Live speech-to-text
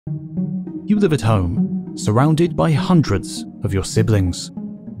You live at home, surrounded by hundreds of your siblings.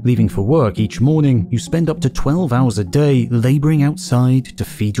 Leaving for work each morning, you spend up to 12 hours a day laboring outside to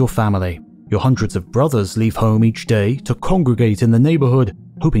feed your family. Your hundreds of brothers leave home each day to congregate in the neighborhood,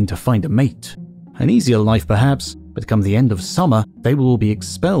 hoping to find a mate. An easier life perhaps, but come the end of summer, they will all be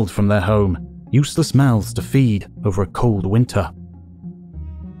expelled from their home, useless mouths to feed over a cold winter.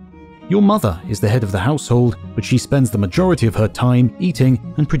 Your mother is the head of the household, but she spends the majority of her time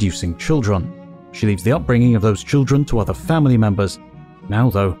eating and producing children. She leaves the upbringing of those children to other family members. Now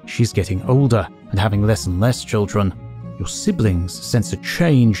though, she's getting older and having less and less children. Your siblings sense a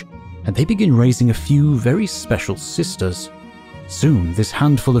change, and they begin raising a few very special sisters. Soon, this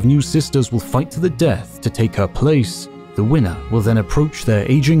handful of new sisters will fight to the death to take her place. The winner will then approach their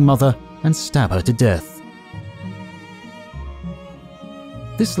aging mother and stab her to death.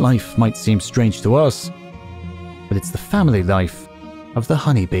 This life might seem strange to us, but it's the family life of the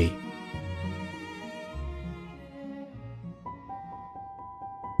honeybee.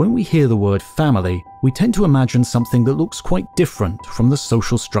 When we hear the word family, we tend to imagine something that looks quite different from the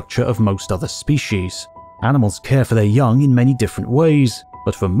social structure of most other species. Animals care for their young in many different ways,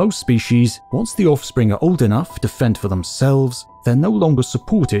 but for most species, once the offspring are old enough to fend for themselves, they're no longer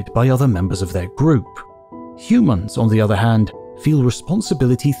supported by other members of their group. Humans, on the other hand, feel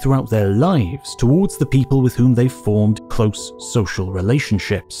responsibility throughout their lives towards the people with whom they've formed close social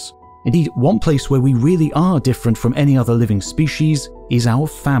relationships. Indeed, one place where we really are different from any other living species is our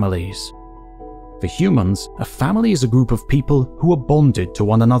families. For humans, a family is a group of people who are bonded to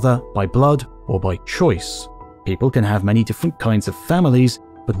one another by blood or by choice. People can have many different kinds of families,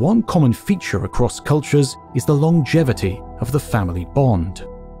 but one common feature across cultures is the longevity of the family bond.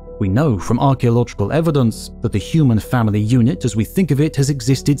 We know from archaeological evidence that the human family unit as we think of it has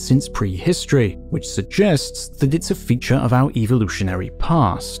existed since prehistory, which suggests that it's a feature of our evolutionary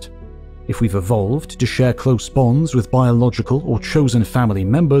past. If we've evolved to share close bonds with biological or chosen family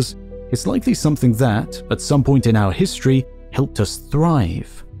members, it's likely something that, at some point in our history, helped us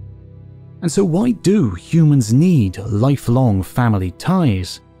thrive. And so why do humans need lifelong family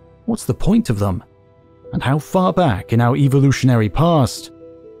ties? What's the point of them? And how far back in our evolutionary past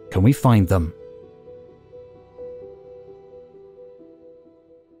can we find them?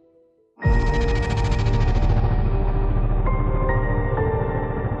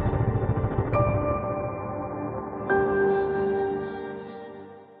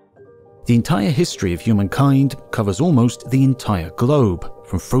 The entire history of humankind covers almost the entire globe.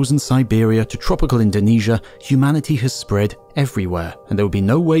 From frozen Siberia to tropical Indonesia, humanity has spread everywhere, and there would be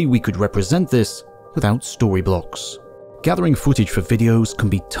no way we could represent this without Storyblocks. Gathering footage for videos can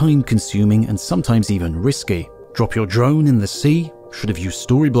be time-consuming and sometimes even risky. Drop your drone in the sea? Should have used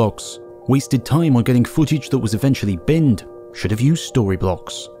Storyblocks. Wasted time on getting footage that was eventually binned? Should have used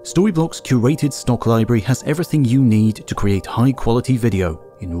Storyblocks. Storyblocks' curated stock library has everything you need to create high-quality video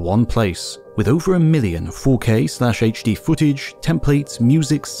in one place. With over 1 million 4K/HD footage, templates,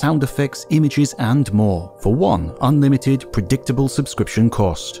 music, sound effects, images, and more, for one unlimited, predictable subscription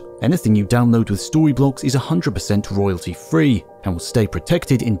cost. Anything you download with Storyblocks is 100% royalty-free and will stay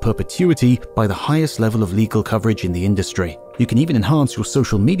protected in perpetuity by the highest level of legal coverage in the industry. You can even enhance your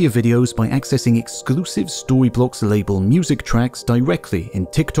social media videos by accessing exclusive Storyblocks label music tracks directly in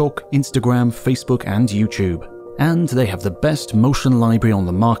TikTok, Instagram, Facebook, and YouTube. And they have the best motion library on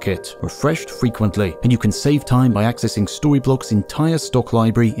the market, refreshed frequently, and you can save time by accessing Storyblocks' entire stock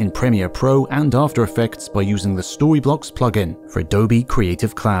library in Premiere Pro and After Effects by using the Storyblocks plugin for Adobe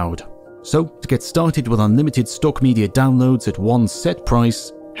Creative Cloud. So, to get started with unlimited stock media downloads at one set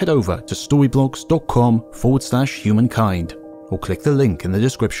price, head over to storyblocks.com/humankind or click the link in the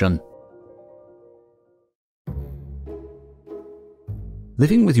description.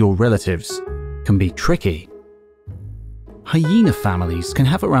 Living with your relatives can be tricky. Hyena families can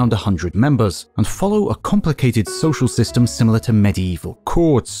have around 100 members and follow a complicated social system similar to medieval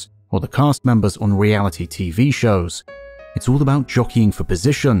courts or the cast members on reality TV shows. It's all about jockeying for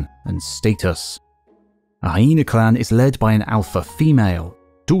position and status. A hyena clan is led by an alpha female.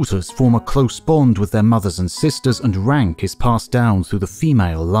 Daughters form a close bond with their mothers and sisters, and rank is passed down through the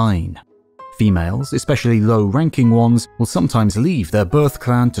female line. Females, especially low-ranking ones, will sometimes leave their birth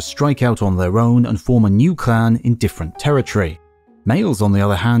clan to strike out on their own and form a new clan in different territory. Males, on the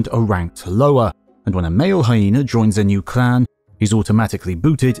other hand, are ranked lower, and when a male hyena joins a new clan, he's automatically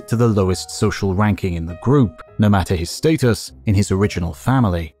booted to the lowest social ranking in the group, no matter his status in his original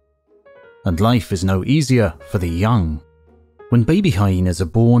family. And life is no easier for the young. When baby hyenas are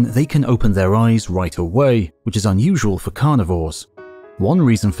born, they can open their eyes right away, which is unusual for carnivores. One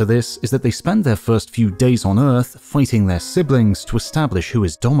reason for this is that they spend their first few days on Earth fighting their siblings to establish who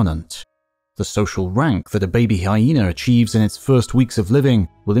is dominant. The social rank that a baby hyena achieves in its first weeks of living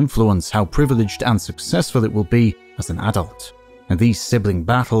will influence how privileged and successful it will be as an adult. And these sibling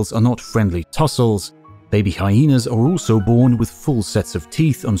battles are not friendly tussles. Baby hyenas are also born with full sets of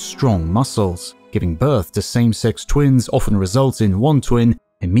teeth and strong muscles. Giving birth to same-sex twins often results in one twin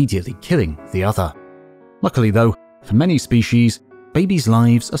immediately killing the other. Luckily though, for many species, babies'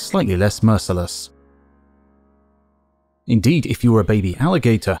 lives are slightly less merciless. Indeed, if you were a baby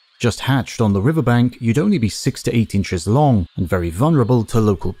alligator just hatched on the riverbank, you'd only be 6 to 8 inches long and very vulnerable to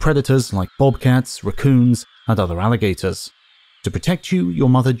local predators like bobcats, raccoons, and other alligators. To protect you, your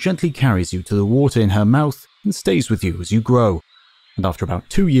mother gently carries you to the water in her mouth and stays with you as you grow. And after about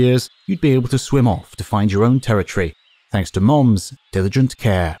 2 years, you'd be able to swim off to find your own territory, thanks to Mom's diligent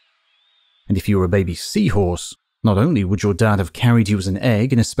care. And if you were a baby seahorse, not only would your dad have carried you as an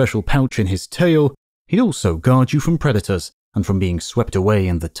egg in a special pouch in his tail, he'd also guard you from predators and from being swept away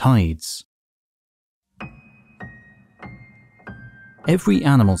in the tides. Every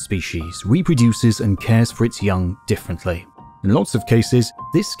animal species reproduces and cares for its young differently. In lots of cases,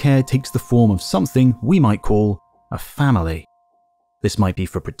 this care takes the form of something we might call a family. This might be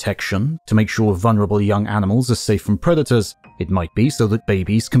for protection, to make sure vulnerable young animals are safe from predators. It might be so that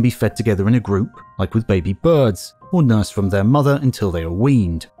babies can be fed together in a group, like with baby birds, or nursed from their mother until they are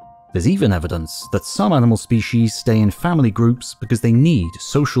weaned. There's even evidence that some animal species stay in family groups because they need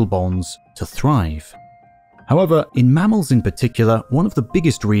social bonds to thrive. However, in mammals in particular, one of the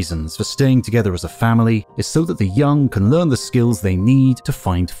biggest reasons for staying together as a family is so that the young can learn the skills they need to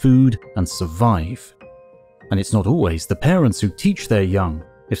find food and survive. And it's not always the parents who teach their young.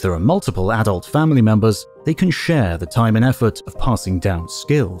 If there are multiple adult family members, they can share the time and effort of passing down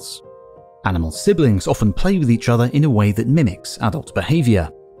skills. Animal siblings often play with each other in a way that mimics adult behavior.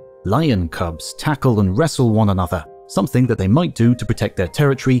 Lion cubs tackle and wrestle one another, something that they might do to protect their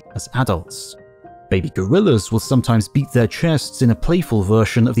territory as adults. Baby gorillas will sometimes beat their chests in a playful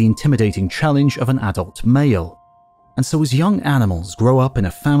version of the intimidating challenge of an adult male. And so as young animals grow up in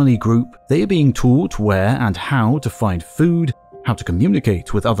a family group, they are being taught where and how to find food, how to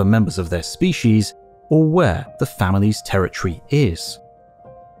communicate with other members of their species, or where the family's territory is.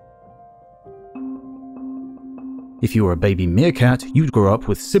 If you were a baby meerkat, you'd grow up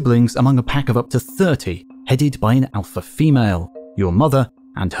with siblings among a pack of up to 30, headed by an alpha female, your mother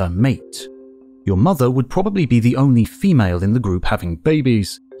and her mate. Your mother would probably be the only female in the group having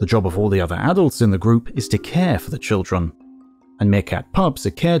babies. The job of all the other adults in the group is to care for the children. And meerkat pups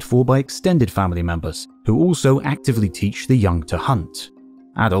are cared for by extended family members, who also actively teach the young to hunt.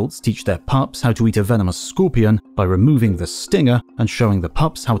 Adults teach their pups how to eat a venomous scorpion by removing the stinger and showing the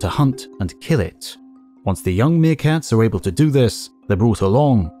pups how to hunt and kill it. Once the young meerkats are able to do this, they're brought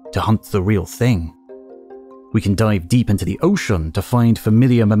along to hunt the real thing. We can dive deep into the ocean to find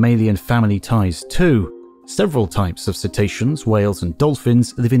familiar mammalian family ties too. Several types of cetaceans, whales and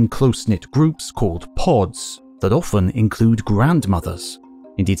dolphins live in close-knit groups called pods that often include grandmothers.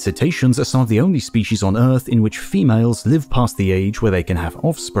 Indeed, cetaceans are some of the only species on Earth in which females live past the age where they can have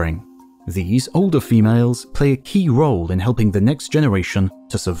offspring. These older females play a key role in helping the next generation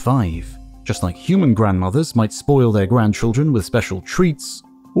to survive. Just like human grandmothers might spoil their grandchildren with special treats,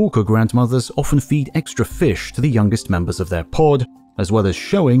 orca grandmothers often feed extra fish to the youngest members of their pod, as well as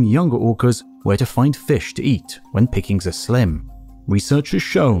showing younger orcas where to find fish to eat when pickings are slim. Research has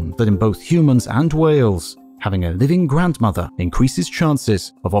shown that in both humans and whales, having a living grandmother increases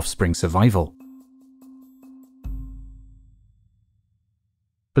chances of offspring survival.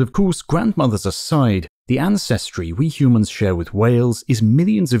 But of course, grandmothers aside, the ancestry we humans share with whales is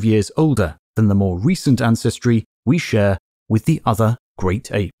millions of years older than the more recent ancestry we share with the other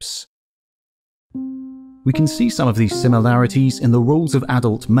great apes. We can see some of these similarities in the roles of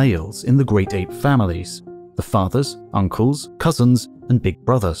adult males in the great ape families: the fathers, uncles, cousins, and big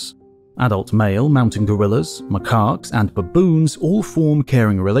brothers. Adult male mountain gorillas, macaques, and baboons all form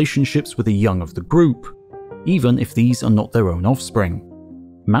caring relationships with the young of the group, even if these are not their own offspring.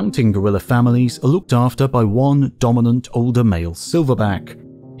 Mountain gorilla families are looked after by one dominant older male silverback.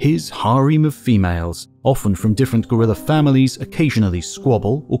 His harem of females, often from different gorilla families, occasionally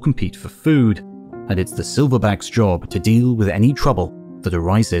squabble or compete for food, and it's the silverback's job to deal with any trouble that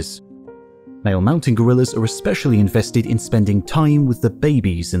arises. Male mountain gorillas are especially invested in spending time with the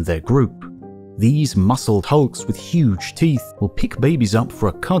babies in their group. These muscled hulks with huge teeth will pick babies up for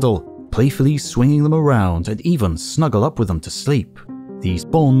a cuddle, playfully swinging them around and even snuggle up with them to sleep. These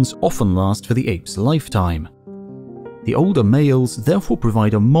bonds often last for the ape's lifetime. The older males therefore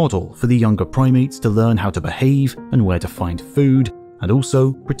provide a model for the younger primates to learn how to behave and where to find food, and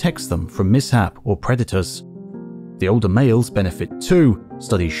also protects them from mishap or predators. The older males benefit too.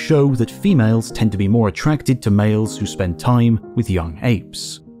 Studies show that females tend to be more attracted to males who spend time with young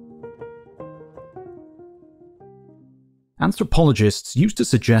apes. Anthropologists used to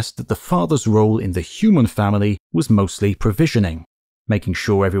suggest that the father's role in the human family was mostly provisioning, making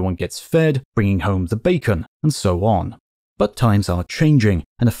sure everyone gets fed, bringing home the bacon, and so on. But times are changing,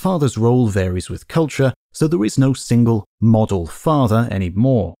 and a father's role varies with culture, so there is no single model father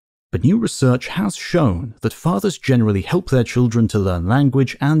anymore. But new research has shown that fathers generally help their children to learn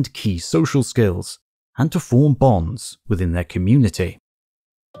language and key social skills, and to form bonds within their community.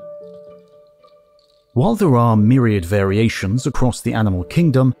 While there are myriad variations across the animal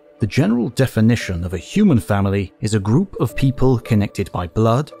kingdom, the general definition of a human family is a group of people connected by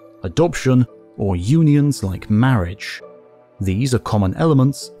blood, adoption, or unions like marriage. These are common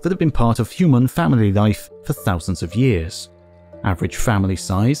elements that have been part of human family life for thousands of years. Average family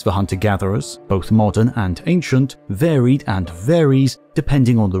size for hunter-gatherers, both modern and ancient, varied and varies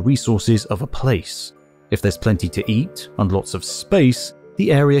depending on the resources of a place. If there's plenty to eat and lots of space,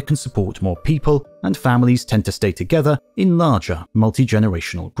 the area can support more people, and families tend to stay together in larger,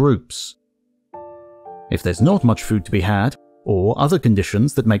 multi-generational groups. If there's not much food to be had, or other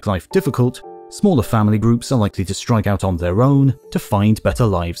conditions that make life difficult, smaller family groups are likely to strike out on their own to find better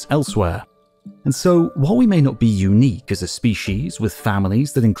lives elsewhere. And so, while we may not be unique as a species with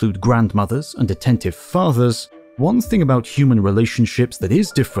families that include grandmothers and attentive fathers, one thing about human relationships that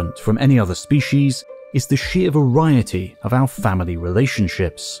is different from any other species is the sheer variety of our family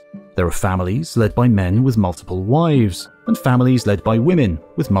relationships. There are families led by men with multiple wives, and families led by women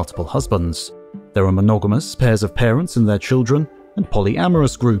with multiple husbands. There are monogamous pairs of parents and their children, and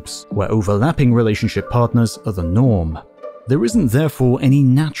polyamorous groups where overlapping relationship partners are the norm. There isn't therefore any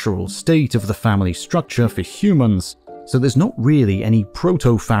natural state of the family structure for humans, so there's not really any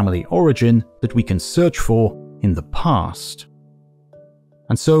proto-family origin that we can search for in the past.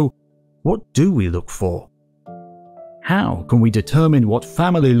 And so, what do we look for? How can we determine what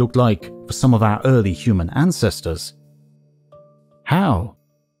family looked like for some of our early human ancestors? How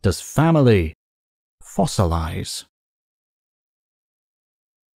does family fossilize?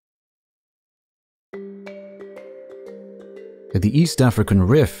 At the East African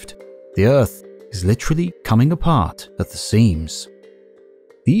Rift, the Earth is literally coming apart at the seams.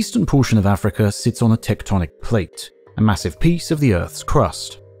 The eastern portion of Africa sits on a tectonic plate, a massive piece of the Earth's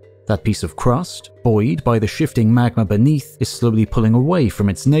crust. That piece of crust, buoyed by the shifting magma beneath, is slowly pulling away from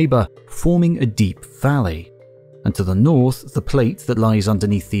its neighbor, forming a deep valley. And to the north, the plate that lies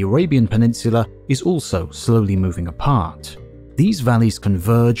underneath the Arabian Peninsula is also slowly moving apart. These valleys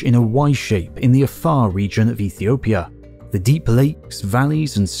converge in a Y shape in the Afar region of Ethiopia. The deep lakes,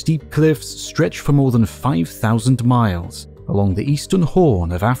 valleys, and steep cliffs stretch for more than 5,000 miles along the eastern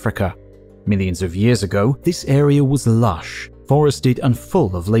horn of Africa. Millions of years ago, this area was lush, forested, and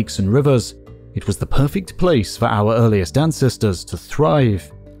full of lakes and rivers. It was the perfect place for our earliest ancestors to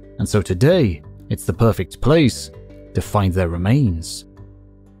thrive. And so today, it's the perfect place to find their remains.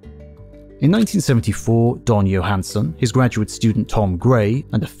 In 1974, Don Johanson, his graduate student Tom Gray,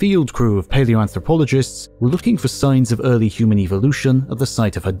 and a field crew of paleoanthropologists were looking for signs of early human evolution at the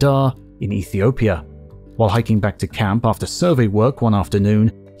site of Hadar in Ethiopia. While hiking back to camp after survey work one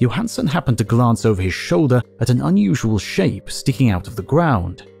afternoon, Johanson happened to glance over his shoulder at an unusual shape sticking out of the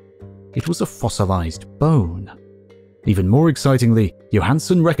ground. It was a fossilized bone. Even more excitingly,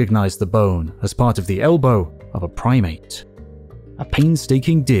 Johanson recognized the bone as part of the elbow of a primate. A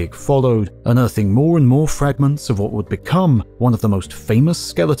painstaking dig followed, unearthing more and more fragments of what would become one of the most famous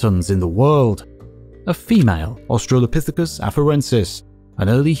skeletons in the world. A female Australopithecus afarensis, an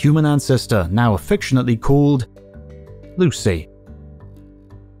early human ancestor now affectionately called Lucy.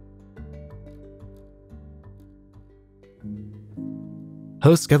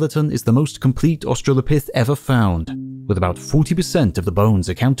 Her skeleton is the most complete Australopith ever found, with about 40% of the bones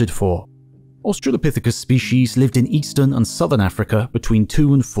accounted for. Australopithecus species lived in eastern and southern Africa between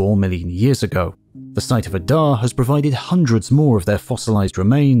 2 and 4 million years ago. The site of Hadar has provided hundreds more of their fossilized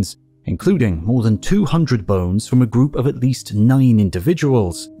remains, including more than 200 bones from a group of at least 9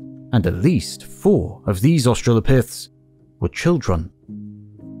 individuals, and at least 4 of these Australopiths were children.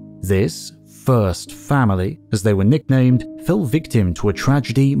 This first family, as they were nicknamed, fell victim to a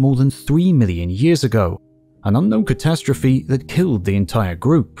tragedy more than 3 million years ago, an unknown catastrophe that killed the entire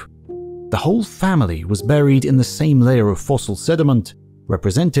group. The whole family was buried in the same layer of fossil sediment,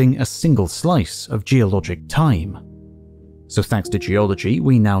 representing a single slice of geologic time. So thanks to geology,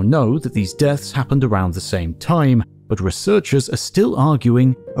 we now know that these deaths happened around the same time, but researchers are still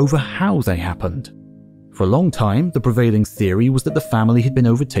arguing over how they happened. For a long time, the prevailing theory was that the family had been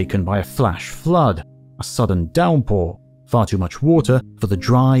overtaken by a flash flood, a sudden downpour, far too much water for the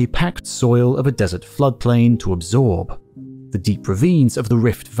dry, packed soil of a desert floodplain to absorb. The deep ravines of the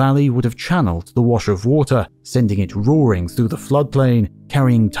Rift Valley would have channeled the wash of water, sending it roaring through the floodplain,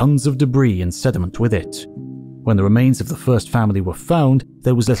 carrying tons of debris and sediment with it. When the remains of the first family were found,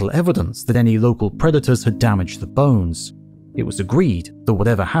 there was little evidence that any local predators had damaged the bones. It was agreed that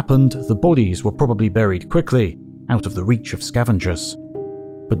whatever happened, the bodies were probably buried quickly, out of the reach of scavengers.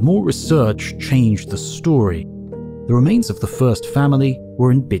 But more research changed the story. The remains of the first family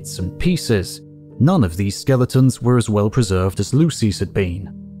were in bits and pieces. None of these skeletons were as well preserved as Lucy's had been.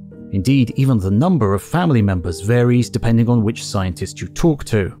 Indeed, even the number of family members varies depending on which scientist you talk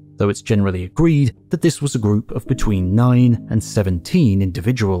to, though it's generally agreed that this was a group of between 9 and 17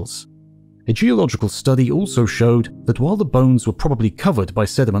 individuals. A geological study also showed that while the bones were probably covered by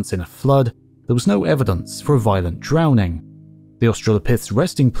sediments in a flood, there was no evidence for a violent drowning. The Australopith's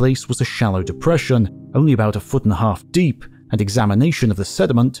resting place was a shallow depression, only about 1.5 feet deep, and examination of the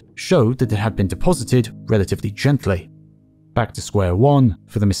sediment showed that it had been deposited relatively gently. Back to square one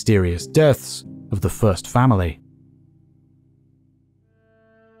for the mysterious deaths of the first family.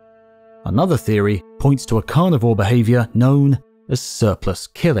 Another theory points to a carnivore behavior known as surplus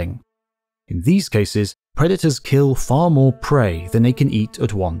killing. In these cases, predators kill far more prey than they can eat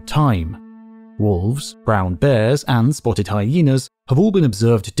at one time. Wolves, brown bears, and spotted hyenas have all been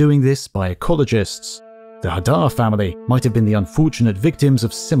observed doing this by ecologists. The Hadar family might have been the unfortunate victims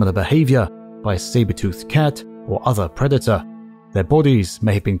of similar behavior by a saber-toothed cat or other predator. Their bodies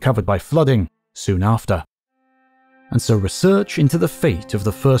may have been covered by flooding soon after. And so research into the fate of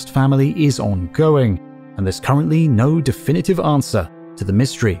the first family is ongoing, and there's currently no definitive answer to the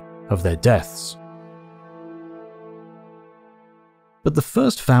mystery of their deaths. But the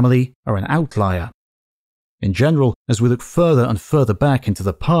first family are an outlier. In general, as we look further and further back into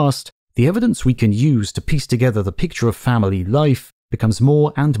the past, the evidence we can use to piece together the picture of family life becomes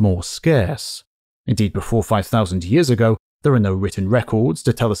more and more scarce. Indeed, before 5,000 years ago, there are no written records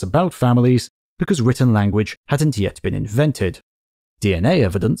to tell us about families because written language hadn't yet been invented. DNA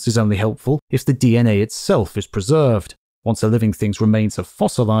evidence is only helpful if the DNA itself is preserved. Once a living thing's remains have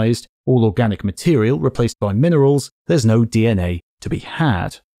fossilized, all organic material replaced by minerals, there's no DNA to be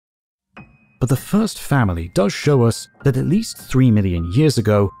had. But the first family does show us that at least 3 million years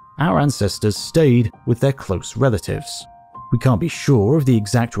ago, our ancestors stayed with their close relatives. We can't be sure of the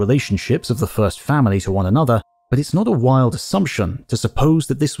exact relationships of the first family to one another, but it's not a wild assumption to suppose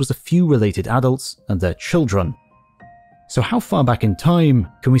that this was a few related adults and their children. So how far back in time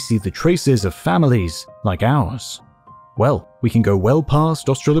can we see the traces of families like ours? Well, we can go well past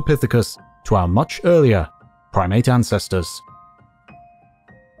Australopithecus to our much earlier primate ancestors.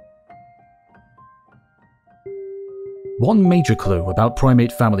 One major clue about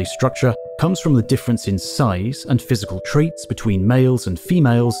primate family structure comes from the difference in size and physical traits between males and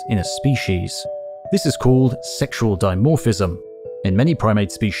females in a species. This is called sexual dimorphism. In many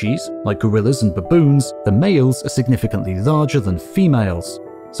primate species, like gorillas and baboons, the males are significantly larger than females,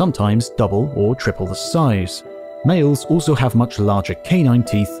 sometimes double or triple the size. Males also have much larger canine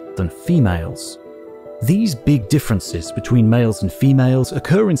teeth than females. These big differences between males and females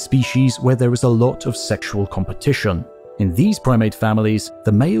occur in species where there is a lot of sexual competition. In these primate families,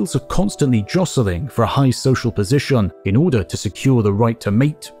 the males are constantly jostling for a high social position in order to secure the right to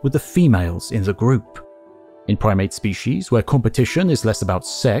mate with the females in the group. In primate species where competition is less about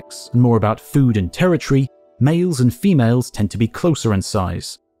sex and more about food and territory, males and females tend to be closer in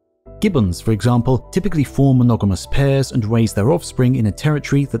size. Gibbons, for example, typically form monogamous pairs and raise their offspring in a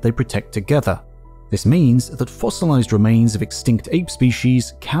territory that they protect together. This means that fossilized remains of extinct ape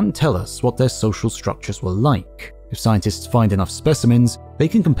species can tell us what their social structures were like. If scientists find enough specimens, they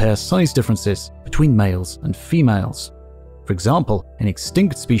can compare size differences between males and females. For example, an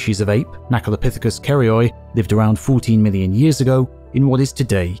extinct species of ape, Nacalopithecus kerioi, lived around 14 million years ago in what is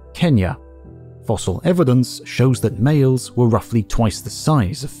today Kenya. Fossil evidence shows that males were roughly twice the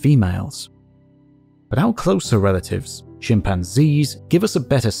size of females. But our closer relatives, chimpanzees, give us a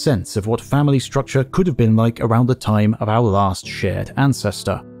better sense of what family structure could have been like around the time of our last shared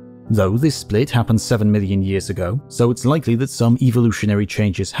ancestor. Though this split happened 7 million years ago, so it's likely that some evolutionary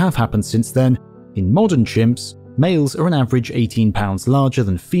changes have happened since then, in modern chimps, males are an average 18 pounds larger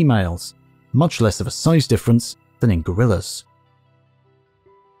than females, much less of a size difference than in gorillas.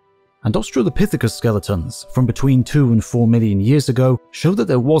 And Australopithecus skeletons from between 2 and 4 million years ago show that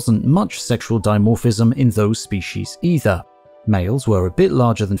there wasn't much sexual dimorphism in those species either. Males were a bit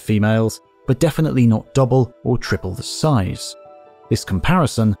larger than females, but definitely not double or triple the size. This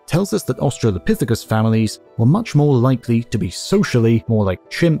comparison tells us that Australopithecus families were much more likely to be socially more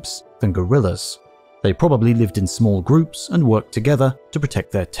like chimps than gorillas. They probably lived in small groups and worked together to protect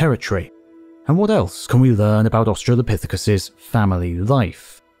their territory. And what else can we learn about Australopithecus's family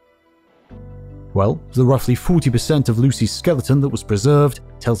life? Well, the roughly 40% of Lucy's skeleton that was preserved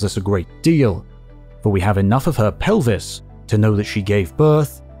tells us a great deal, for we have enough of her pelvis to know that she gave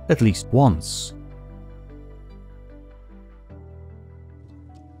birth at least once.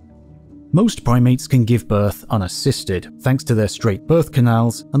 Most primates can give birth unassisted, thanks to their straight birth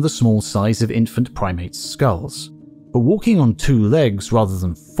canals and the small size of infant primates' skulls. But walking on 2 legs rather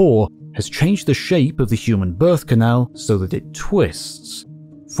than 4 has changed the shape of the human birth canal so that it twists,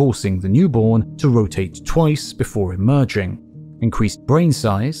 forcing the newborn to rotate twice before emerging. Increased brain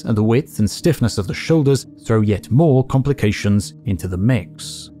size and the width and stiffness of the shoulders throw yet more complications into the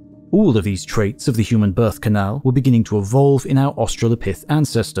mix. All of these traits of the human birth canal were beginning to evolve in our Australopith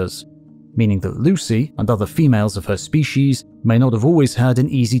ancestors, meaning that Lucy and other females of her species may not have always had an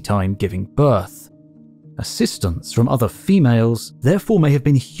easy time giving birth. Assistance from other females therefore may have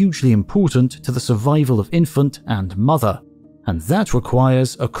been hugely important to the survival of infant and mother, and that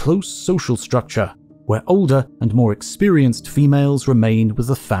requires a close social structure where older and more experienced females remain with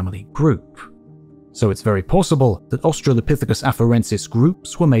the family group. So it's very possible that Australopithecus afarensis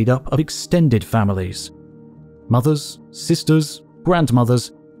groups were made up of extended families. Mothers, sisters,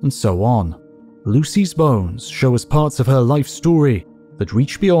 grandmothers, and so on. Lucy's bones show us parts of her life story that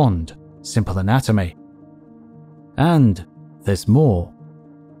reach beyond simple anatomy. And there's more.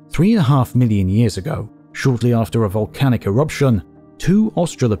 3.5 million years ago, shortly after a volcanic eruption, 2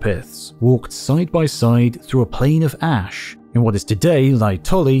 Australopiths walked side by side through a plain of ash in what is today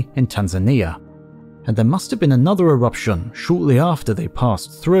Laetoli in Tanzania. And there must have been another eruption shortly after they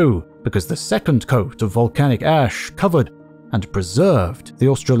passed through, because the second coat of volcanic ash covered and preserved the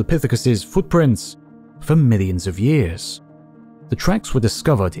Australopithecus's footprints for millions of years. The tracks were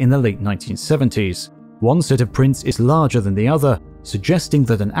discovered in the late 1970s. One set of prints is larger than the other, suggesting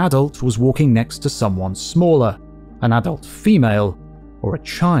that an adult was walking next to someone smaller, an adult female, or a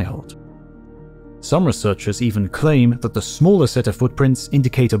child. Some researchers even claim that the smaller set of footprints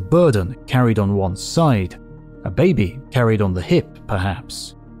indicate a burden carried on one side, a baby carried on the hip,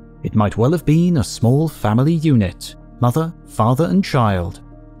 perhaps. It might well have been a small family unit, mother, father, and child,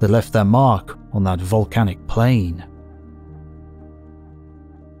 that left their mark on that volcanic plain.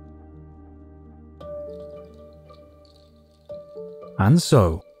 And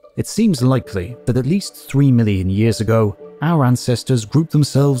so, it seems likely that at least 3 million years ago, our ancestors grouped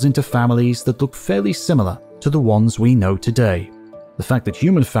themselves into families that look fairly similar to the ones we know today. The fact that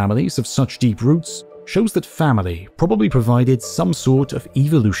human families have such deep roots shows that family probably provided some sort of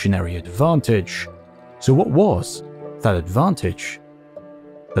evolutionary advantage. So what was that advantage?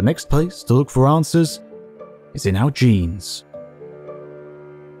 The next place to look for answers is in our genes.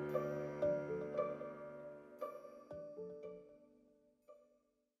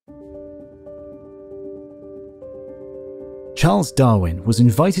 Charles Darwin was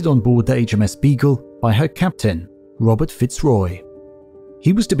invited on board the HMS Beagle by her captain, Robert Fitzroy.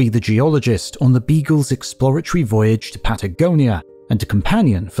 He was to be the geologist on the Beagle's exploratory voyage to Patagonia and a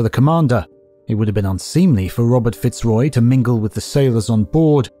companion for the commander. It would have been unseemly for Robert Fitzroy to mingle with the sailors on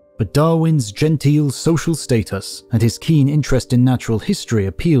board, but Darwin's genteel social status and his keen interest in natural history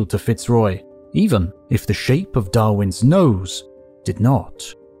appealed to Fitzroy, even if the shape of Darwin's nose did not.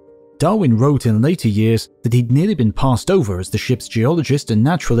 Darwin wrote in later years that he'd nearly been passed over as the ship's geologist and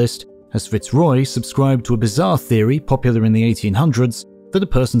naturalist, as Fitzroy subscribed to a bizarre theory popular in the 1800s that a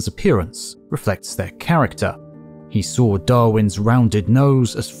person's appearance reflects their character. He saw Darwin's rounded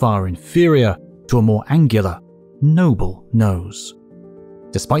nose as far inferior to a more angular, noble nose.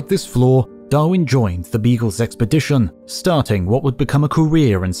 Despite this flaw, Darwin joined the Beagle's expedition, starting what would become a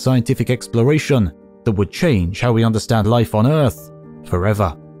career in scientific exploration that would change how we understand life on Earth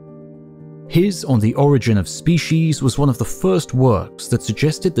forever. His On the Origin of Species was one of the first works that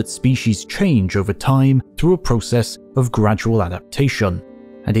suggested that species change over time through a process of gradual adaptation,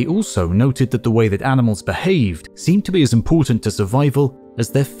 and he also noted that the way that animals behaved seemed to be as important to survival as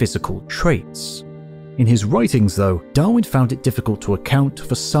their physical traits. In his writings, though, Darwin found it difficult to account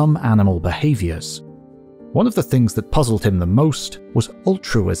for some animal behaviors. One of the things that puzzled him the most was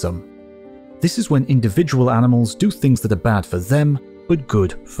altruism. This is when individual animals do things that are bad for them, but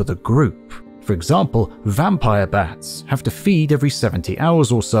good for the group. For example, vampire bats have to feed every 70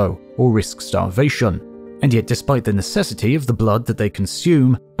 hours or so, or risk starvation. And yet, despite the necessity of the blood that they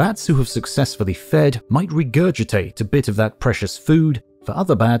consume, bats who have successfully fed might regurgitate a bit of that precious food for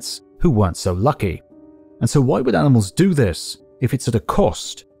other bats who weren't so lucky. And so why would animals do this? if it's at a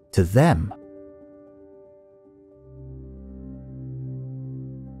cost to them.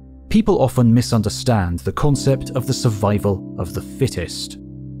 People often misunderstand the concept of the survival of the fittest.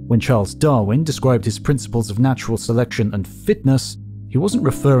 When Charles Darwin described his principles of natural selection and fitness, he wasn't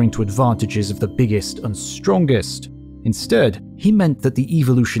referring to advantages of the biggest and strongest. Instead, he meant that the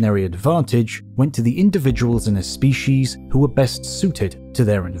evolutionary advantage went to the individuals in a species who were best suited to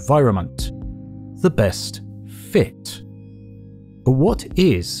their environment. The best fit. But what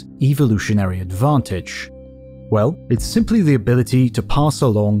is evolutionary advantage? Well, it's simply the ability to pass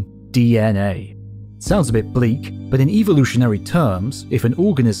along DNA. It sounds a bit bleak, but in evolutionary terms, if an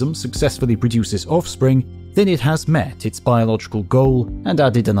organism successfully produces offspring, then it has met its biological goal and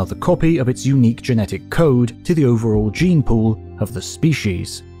added another copy of its unique genetic code to the overall gene pool of the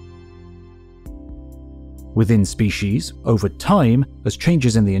species. Within species, over time, as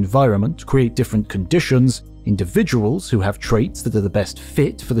changes in the environment create different conditions, individuals who have traits that are the best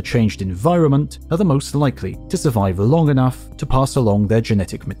fit for the changed environment are the most likely to survive long enough to pass along their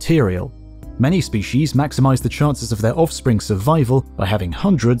genetic material. Many species maximize the chances of their offspring's survival by having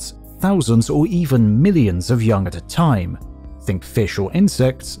hundreds, thousands, or even millions of young at a time. Think fish or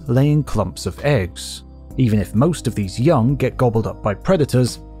insects laying clumps of eggs. Even if most of these young get gobbled up by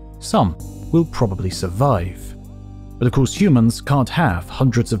predators, some will probably survive. But of course, humans can't have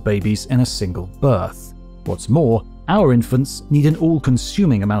hundreds of babies in a single birth. What's more, our infants need an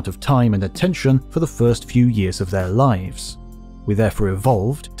all-consuming amount of time and attention for the first few years of their lives. We therefore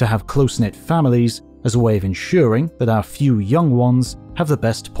evolved to have close-knit families as a way of ensuring that our few young ones have the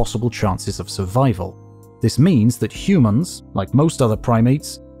best possible chances of survival. This means that humans, like most other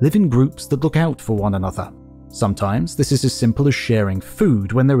primates, live in groups that look out for one another. Sometimes this is as simple as sharing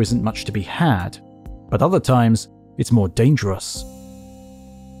food when there isn't much to be had, but other times it's more dangerous.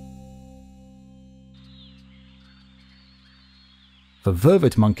 For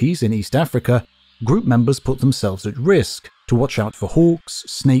vervet monkeys in East Africa, group members put themselves at risk to watch out for hawks,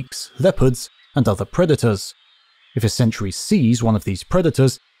 snakes, leopards, and other predators. If a sentry sees one of these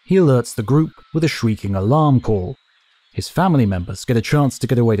predators, he alerts the group with a shrieking alarm call. His family members get a chance to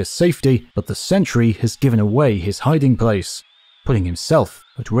get away to safety, but the sentry has given away his hiding place, putting himself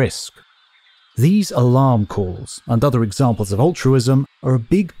at risk. These alarm calls and other examples of altruism are a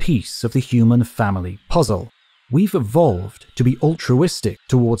big piece of the human family puzzle. We've evolved to be altruistic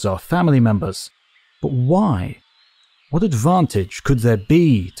towards our family members. But why? What advantage could there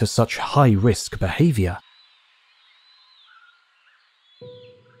be to such high-risk behavior?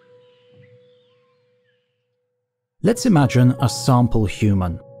 Let's imagine a sample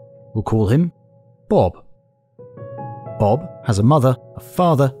human. We'll call him Bob. Bob has a mother, a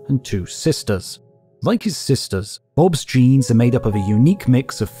father, and 2 sisters. Like his sisters, Bob's genes are made up of a unique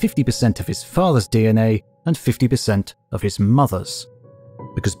mix of 50% of his father's DNA and 50% of his mother's.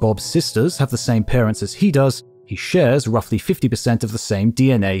 Because Bob's sisters have the same parents as he does, he shares roughly 50% of the same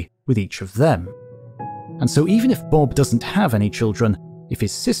DNA with each of them. And so even if Bob doesn't have any children, if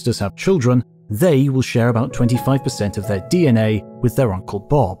his sisters have children, they will share about 25% of their DNA with their Uncle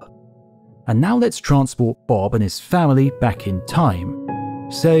Bob. And now let's transport Bob and his family back in time,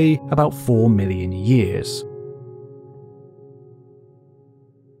 say about 4 million years.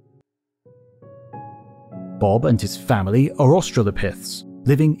 Bob and his family are Australopiths,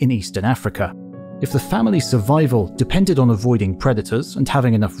 living in Eastern Africa. If the family's survival depended on avoiding predators and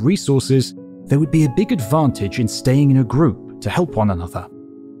having enough resources, there would be a big advantage in staying in a group to help one another.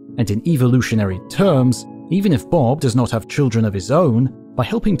 And in evolutionary terms, even if Bob does not have children of his own, by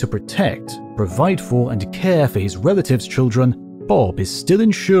helping to protect, provide for, and care for his relatives' children, Bob is still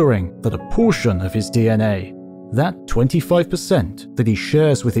ensuring that a portion of his DNA, that 25% that he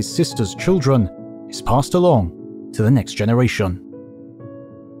shares with his sister's children, is passed along to the next generation.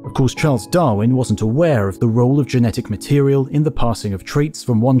 Of course, Charles Darwin wasn't aware of the role of genetic material in the passing of traits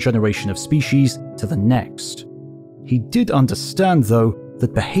from one generation of species to the next. He did understand, though,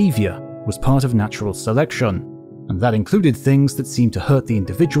 that behavior was part of natural selection, and that included things that seemed to hurt the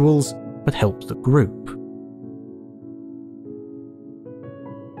individuals but helped the group.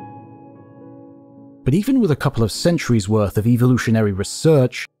 But even with a couple of centuries worth of evolutionary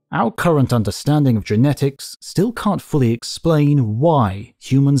research, our current understanding of genetics still can't fully explain why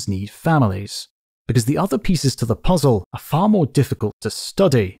humans need families, because the other pieces to the puzzle are far more difficult to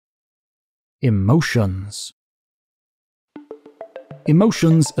study. Emotions.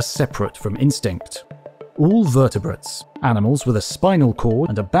 Emotions are separate from instinct. All vertebrates, animals with a spinal cord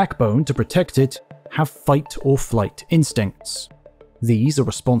and a backbone to protect it, have fight or flight instincts. These are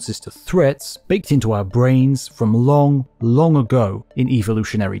responses to threats baked into our brains from long, long ago in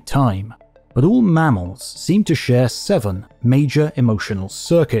evolutionary time. but all mammals seem to share 7 major emotional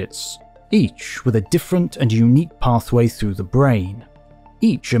circuits, each with a different and unique pathway through the brain.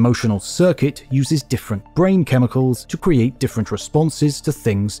 Each emotional circuit uses different brain chemicals to create different responses to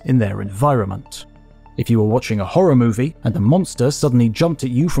things in their environment. If you were watching a horror movie and a monster suddenly jumped at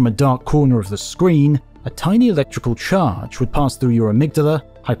you from a dark corner of the screen, a tiny electrical charge would pass through your amygdala,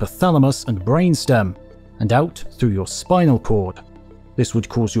 hypothalamus, and brainstem, and out through your spinal cord. This would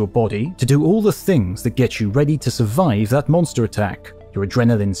cause your body to do all the things that get you ready to survive that monster attack. Your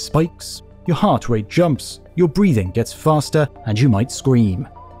adrenaline spikes, your heart rate jumps, your breathing gets faster, and you might scream.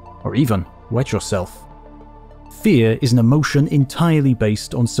 Or even wet yourself. Fear is an emotion entirely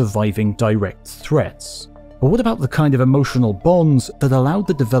based on surviving direct threats. But what about the kind of emotional bonds that allowed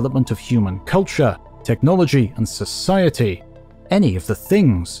the development of human culture, technology, and society? Any of the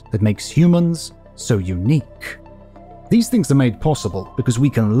things that makes humans so unique. These things are made possible because we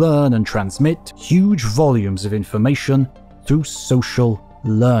can learn and transmit huge volumes of information through social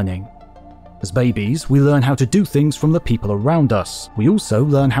learning. As babies, we learn how to do things from the people around us. We also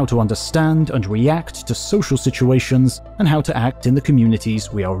learn how to understand and react to social situations and how to act in the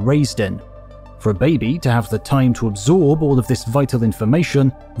communities we are raised in. For a baby to have the time to absorb all of this vital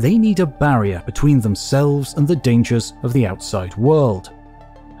information, they need a barrier between themselves and the dangers of the outside world.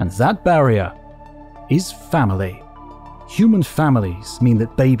 And that barrier is family. Human families mean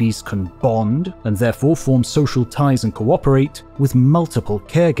that babies can bond and therefore form social ties and cooperate with multiple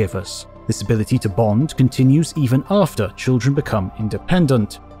caregivers. This ability to bond continues even after children become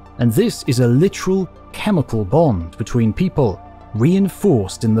independent, and this is a literal chemical bond between people,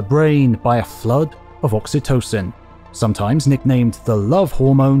 reinforced in the brain by a flood of oxytocin. Sometimes nicknamed the love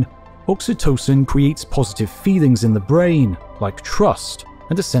hormone, oxytocin creates positive feelings in the brain, like trust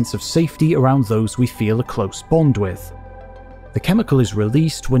and a sense of safety around those we feel a close bond with. The chemical is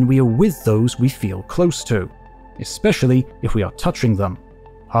released when we are with those we feel close to, especially if we are touching them.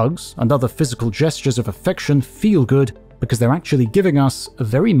 Hugs and other physical gestures of affection feel good because they're actually giving us a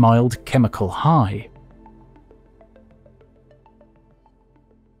very mild chemical high.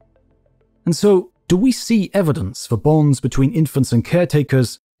 And so, do we see evidence for bonds between infants and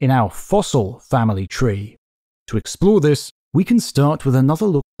caretakers in our fossil family tree? To explore this, we can start with another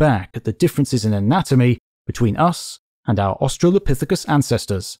look back at the differences in anatomy between us and our Australopithecus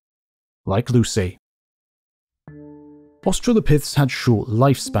ancestors, like Lucy. Australopiths had short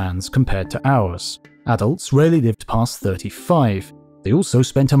lifespans compared to ours. Adults rarely lived past 35. They also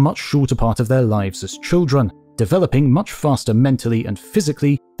spent a much shorter part of their lives as children, developing much faster mentally and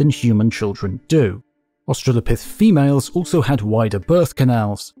physically than human children do. Australopith females also had wider birth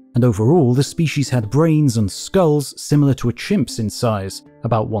canals, and overall the species had brains and skulls similar to a chimp's in size,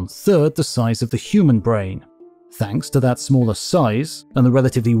 about 1/3 the size of the human brain. Thanks to that smaller size and the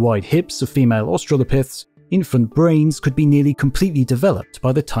relatively wide hips of female Australopiths, infant brains could be nearly completely developed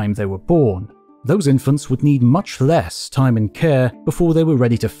by the time they were born. Those infants would need much less time and care before they were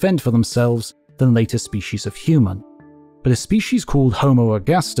ready to fend for themselves than later species of human. But a species called Homo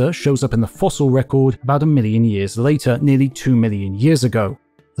ergaster shows up in the fossil record about 1 million years later, nearly 2 million years ago,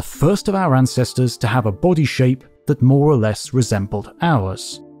 the first of our ancestors to have a body shape that more or less resembled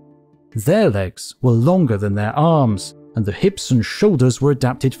ours. Their legs were longer than their arms, and the hips and shoulders were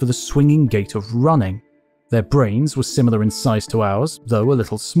adapted for the swinging gait of running. Their brains were similar in size to ours, though a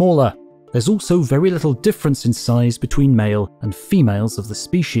little smaller. There's also very little difference in size between male and females of the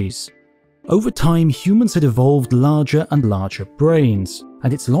species. Over time, humans had evolved larger and larger brains,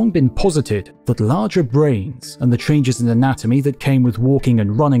 and it's long been posited that larger brains and the changes in anatomy that came with walking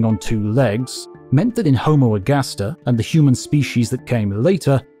and running on 2 legs meant that in Homo ergaster and the human species that came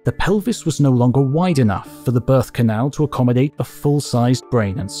later, the pelvis was no longer wide enough for the birth canal to accommodate a full-sized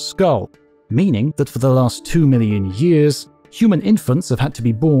brain and skull, meaning that for the last 2 million years, human infants have had to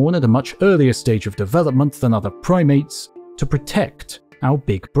be born at a much earlier stage of development than other primates to protect our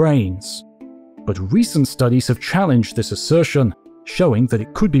big brains. But recent studies have challenged this assertion, showing that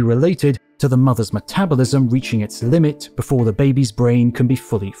it could be related to the mother's metabolism reaching its limit before the baby's brain can be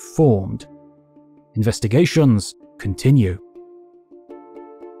fully formed. Investigations continue.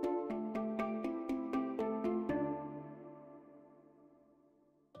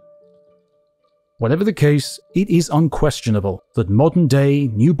 Whatever the case, it is unquestionable that modern-day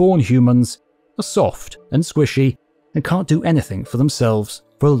newborn humans are soft and squishy and can't do anything for themselves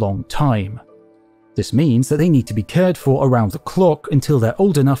for a long time. This means that they need to be cared for around the clock until they're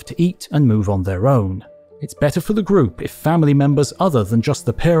old enough to eat and move on their own. It's better for the group if family members other than just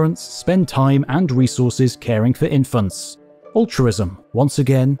the parents spend time and resources caring for infants. Altruism, once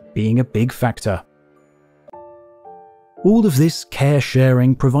again, being a big factor. All of this care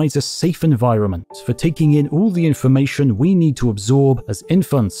sharing provides a safe environment for taking in all the information we need to absorb as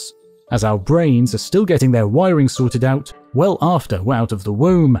infants, as our brains are still getting their wiring sorted out well after we're out of the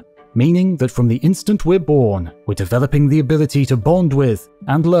womb, meaning that from the instant we're born, we're developing the ability to bond with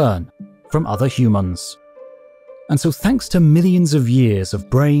and learn from other humans. And so thanks to millions of years of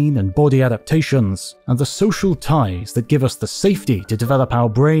brain and body adaptations and the social ties that give us the safety to develop our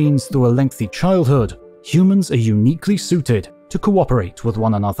brains through a lengthy childhood, humans are uniquely suited to cooperate with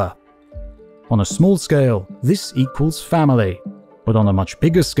one another. On a small scale, this equals family, but on a much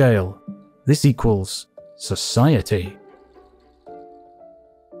bigger scale, this equals society.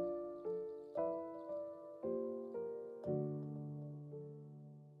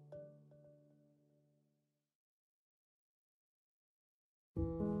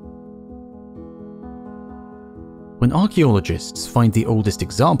 When archaeologists find the oldest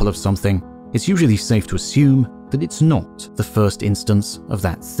example of something, it's usually safe to assume that it's not the first instance of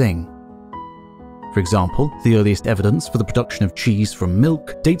that thing. For example, the earliest evidence for the production of cheese from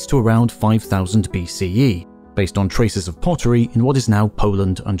milk dates to around 5000 BCE, based on traces of pottery in what is now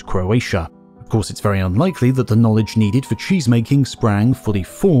Poland and Croatia. Of course, it's very unlikely that the knowledge needed for cheesemaking sprang fully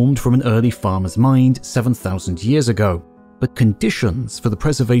formed from an early farmer's mind 7,000 years ago. But conditions for the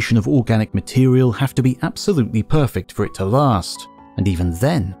preservation of organic material have to be absolutely perfect for it to last. And even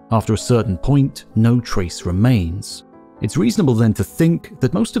then, after a certain point, no trace remains. It's reasonable then to think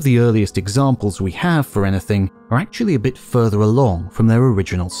that most of the earliest examples we have for anything are actually a bit further along from their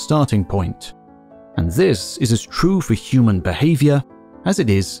original starting point. And this is as true for human behavior as it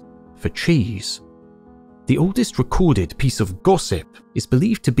is for cheese. The oldest recorded piece of gossip is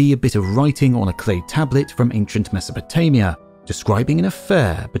believed to be a bit of writing on a clay tablet from ancient Mesopotamia, describing an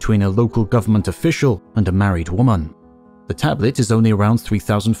affair between a local government official and a married woman. The tablet is only around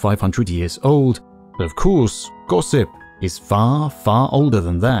 3,500 years old, but of course, gossip is far, far older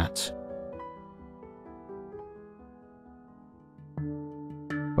than that.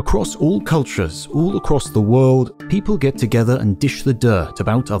 Across all cultures, all across the world, people get together and dish the dirt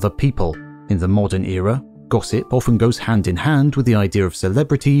about other people. In the modern era, gossip often goes hand in hand with the idea of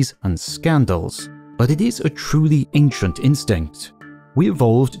celebrities and scandals, but it is a truly ancient instinct. We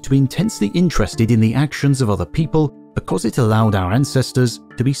evolved to be intensely interested in the actions of other people because it allowed our ancestors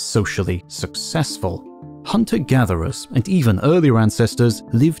to be socially successful. Hunter-gatherers and even earlier ancestors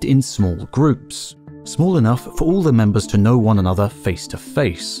lived in small groups, small enough for all the members to know one another face to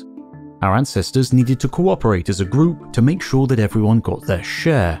face. Our ancestors needed to cooperate as a group to make sure that everyone got their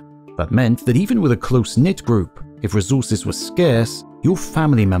share. That meant that even with a close-knit group, if resources were scarce, your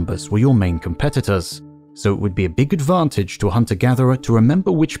family members were your main competitors. So it would be a big advantage to a hunter-gatherer to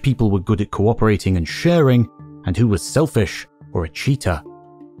remember which people were good at cooperating and sharing, and who was selfish or a cheater.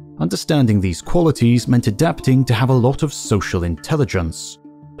 Understanding these qualities meant adapting to have a lot of social intelligence.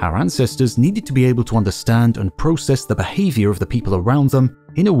 Our ancestors needed to be able to understand and process the behavior of the people around them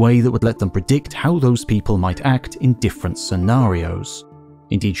in a way that would let them predict how those people might act in different scenarios.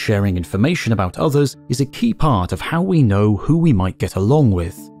 Indeed, sharing information about others is a key part of how we know who we might get along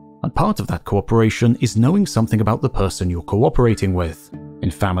with. And part of that cooperation is knowing something about the person you're cooperating with. In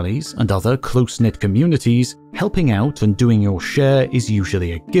families and other close-knit communities, helping out and doing your share is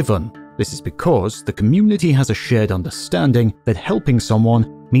usually a given. This is because the community has a shared understanding that helping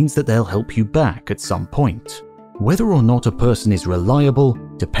someone means that they'll help you back at some point. Whether or not a person is reliable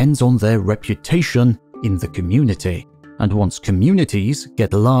depends on their reputation in the community. And once communities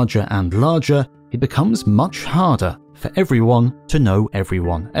get larger and larger, it becomes much harder for everyone to know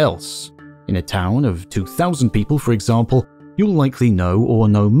everyone else. In a town of 2,000 people, for example, you'll likely know or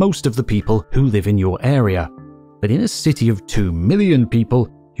know most of the people who live in your area. But in a city of 2 million people,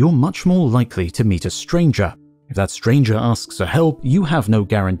 you're much more likely to meet a stranger. If that stranger asks for help, you have no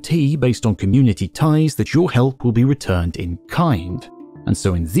guarantee based on community ties that your help will be returned in kind. And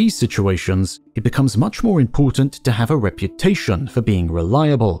so in these situations, it becomes much more important to have a reputation for being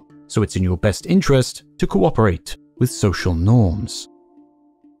reliable, so it's in your best interest to cooperate with social norms.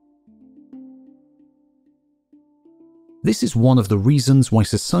 This is one of the reasons why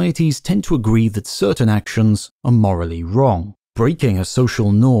societies tend to agree that certain actions are morally wrong. Breaking a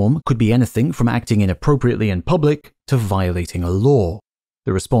social norm could be anything from acting inappropriately in public to violating a law.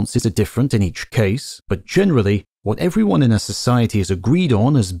 The responses are different in each case, but generally, what everyone in a society has agreed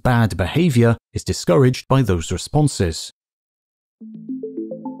on as bad behavior is discouraged by those responses.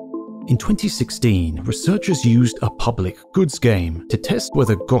 In 2016, researchers used a public goods game to test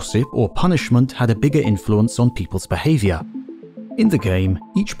whether gossip or punishment had a bigger influence on people's behavior. In the game,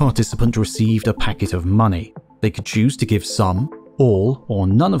 each participant received a packet of money. They could choose to give some, all, or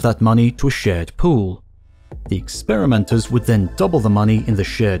none of that money to a shared pool. The experimenters would then double the money in the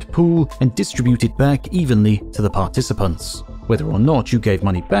shared pool and distribute it back evenly to the participants. Whether or not you gave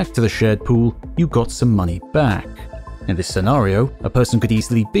money back to the shared pool, you got some money back. In this scenario, a person could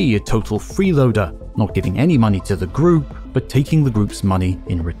easily be a total freeloader, not giving any money to the group, but taking the group's money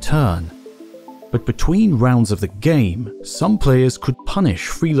in return. But between rounds of the game, some players could punish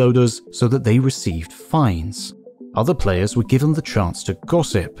freeloaders so that they received fines. Other players were given the chance to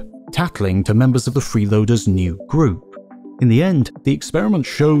gossip, tattling to members of the freeloaders' new group. In the end, the experiment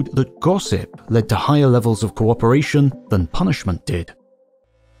showed that gossip led to higher levels of cooperation than punishment did.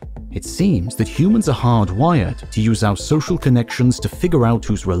 It seems that humans are hardwired to use our social connections to figure out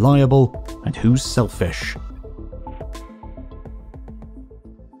who's reliable and who's selfish.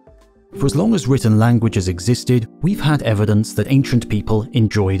 For as long as written language has existed, we've had evidence that ancient people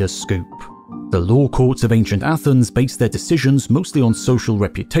enjoyed a scoop. The law courts of ancient Athens based their decisions mostly on social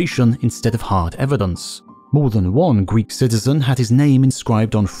reputation instead of hard evidence. More than one Greek citizen had his name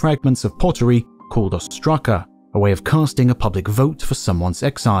inscribed on fragments of pottery called ostraka, a way of casting a public vote for someone's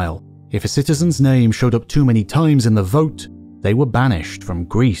exile. If a citizen's name showed up too many times in the vote, they were banished from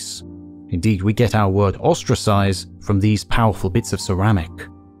Greece. Indeed, we get our word ostracize from these powerful bits of ceramic.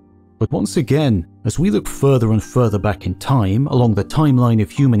 But once again, as we look further and further back in time along the timeline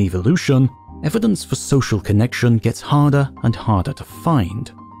of human evolution, evidence for social connection gets harder and harder to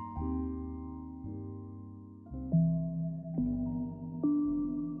find.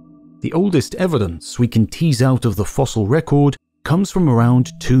 The oldest evidence we can tease out of the fossil record comes from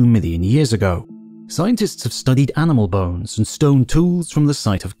around 2 million years ago. Scientists have studied animal bones and stone tools from the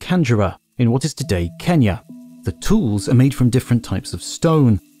site of Kandjira in what is today Kenya. The tools are made from different types of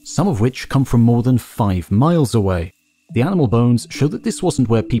stone, some of which come from more than 5 miles away. The animal bones show that this wasn't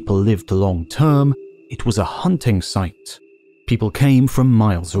where people lived long term, it was a hunting site. People came from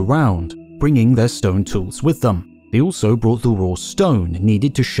miles around, bringing their stone tools with them. They also brought the raw stone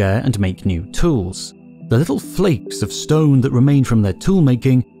needed to share and make new tools. The little flakes of stone that remain from their tool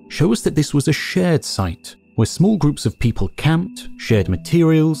making show us that this was a shared site, where small groups of people camped, shared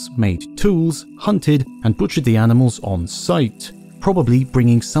materials, made tools, hunted, and butchered the animals on site, probably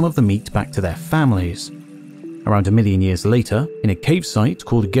bringing some of the meat back to their families. Around 1 million years later, in a cave site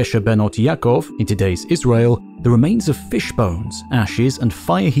called Gesher Benot Yaakov in today's Israel, the remains of fish bones, ashes, and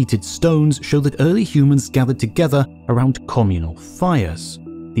fire-heated stones show that early humans gathered together around communal fires.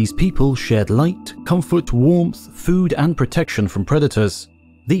 These people shared light, comfort, warmth, food, and protection from predators.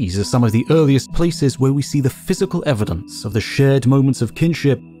 These are some of the earliest places where we see the physical evidence of the shared moments of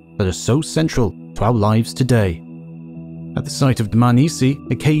kinship that are so central to our lives today. At the site of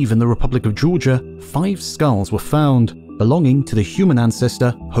Dmanisi, a cave in the Republic of Georgia, 5 skulls were found, belonging to the human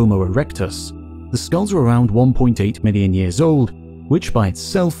ancestor Homo erectus. The skulls are around 1.8 million years old, which by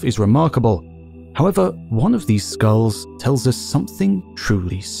itself is remarkable. However, one of these skulls tells us something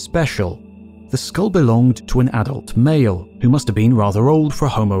truly special. The skull belonged to an adult male, who must have been rather old for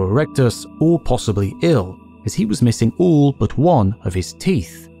Homo erectus, or possibly ill, as he was missing all but one of his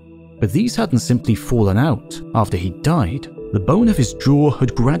teeth. But these hadn't simply fallen out after he died. The bone of his jaw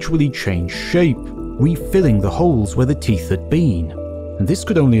had gradually changed shape, refilling the holes where the teeth had been. And this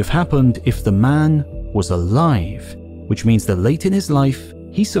could only have happened if the man was alive, which means that late in his life,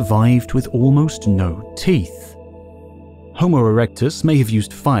 he survived with almost no teeth. Homo erectus may have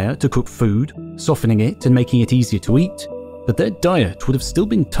used fire to cook food, softening it and making it easier to eat, but their diet would have still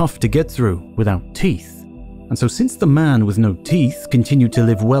been tough to get through without teeth. And so since the man with no teeth continued to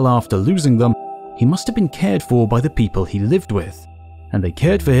live well after losing them, he must have been cared for by the people he lived with, and they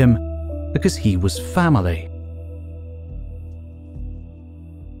cared for him because he was family.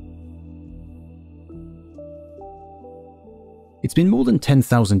 It's been more than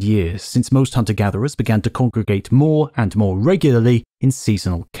 10,000 years since most hunter-gatherers began to congregate more and more regularly in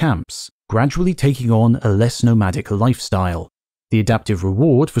seasonal camps, gradually taking on a less nomadic lifestyle. The adaptive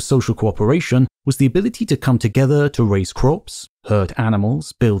reward for social cooperation was the ability to come together to raise crops, herd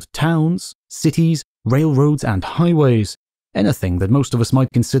animals, build towns, cities, railroads, and highways. Anything that most of us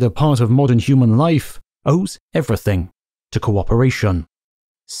might consider part of modern human life owes everything to cooperation.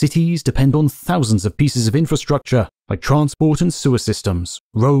 Cities depend on thousands of pieces of infrastructure, like transport and sewer systems,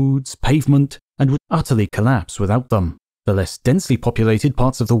 roads, pavement, and would utterly collapse without them. The less densely populated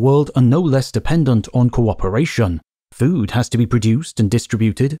parts of the world are no less dependent on cooperation. Food has to be produced and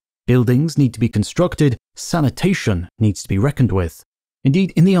distributed, buildings need to be constructed, sanitation needs to be reckoned with.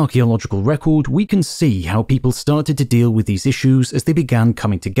 Indeed, in the archaeological record, we can see how people started to deal with these issues as they began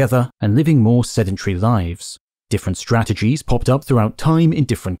coming together and living more sedentary lives. Different strategies popped up throughout time in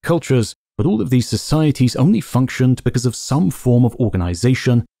different cultures, but all of these societies only functioned because of some form of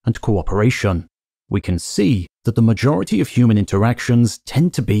organization and cooperation. we can see that the majority of human interactions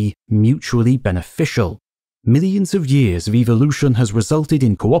tend to be mutually beneficial. Millions of years of evolution has resulted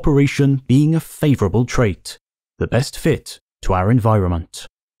in cooperation being a favorable trait, the best fit to our environment.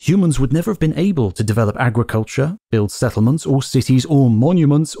 Humans would never have been able to develop agriculture, build settlements or cities or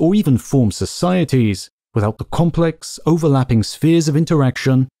monuments, or even form societies without the complex, overlapping spheres of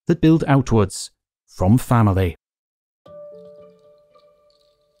interaction that build outwards from family.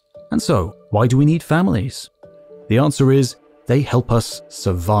 And so, why do we need families? The answer is, they help us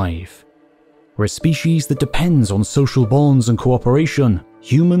survive. We're a species that depends on social bonds and cooperation.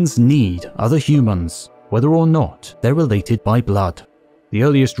 Humans need other humans, whether or not they're related by blood. The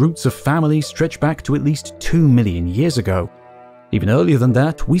earliest roots of family stretch back to at least 2 million years ago. Even earlier than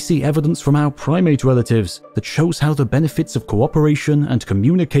that, we see evidence from our primate relatives that shows how the benefits of cooperation and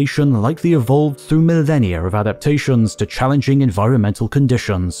communication likely evolved through millennia of adaptations to challenging environmental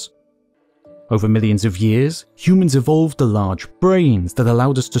conditions. Over millions of years, humans evolved the large brains that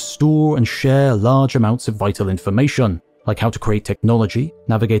allowed us to store and share large amounts of vital information, like how to create technology,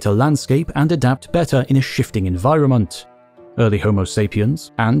 navigate a landscape, and adapt better in a shifting environment. Early Homo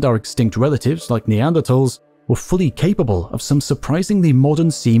sapiens, and our extinct relatives like Neanderthals, were fully capable of some surprisingly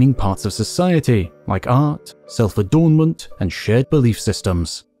modern-seeming parts of society, like art, self-adornment, and shared belief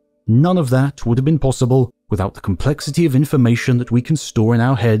systems. None of that would have been possible without the complexity of information that we can store in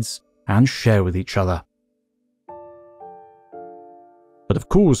our heads and share with each other. But of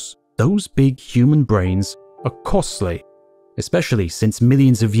course, those big human brains are costly, especially since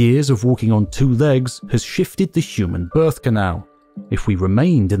millions of years of walking on 2 legs has shifted the human birth canal. If we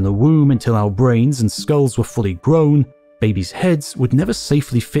remained in the womb until our brains and skulls were fully grown, babies' heads would never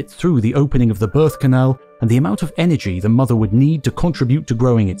safely fit through the opening of the birth canal, and the amount of energy the mother would need to contribute to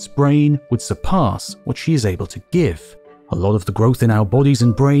growing its brain would surpass what she is able to give. A lot of the growth in our bodies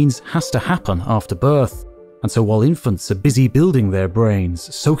and brains has to happen after birth, and so while infants are busy building their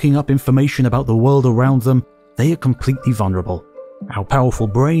brains, soaking up information about the world around them, they are completely vulnerable. Our powerful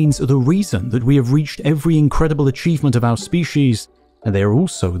brains are the reason that we have reached every incredible achievement of our species, and they are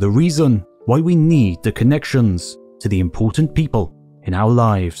also the reason why we need the connections to the important people in our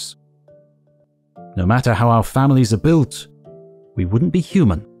lives. No matter how our families are built, we wouldn't be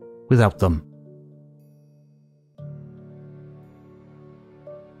human without them.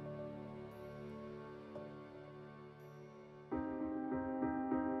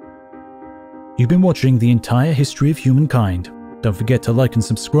 You've been watching the entire history of humankind. Don't forget to like and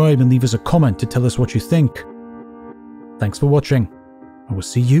subscribe and leave us a comment to tell us what you think. Thanks for watching. I will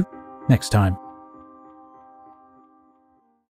see you next time.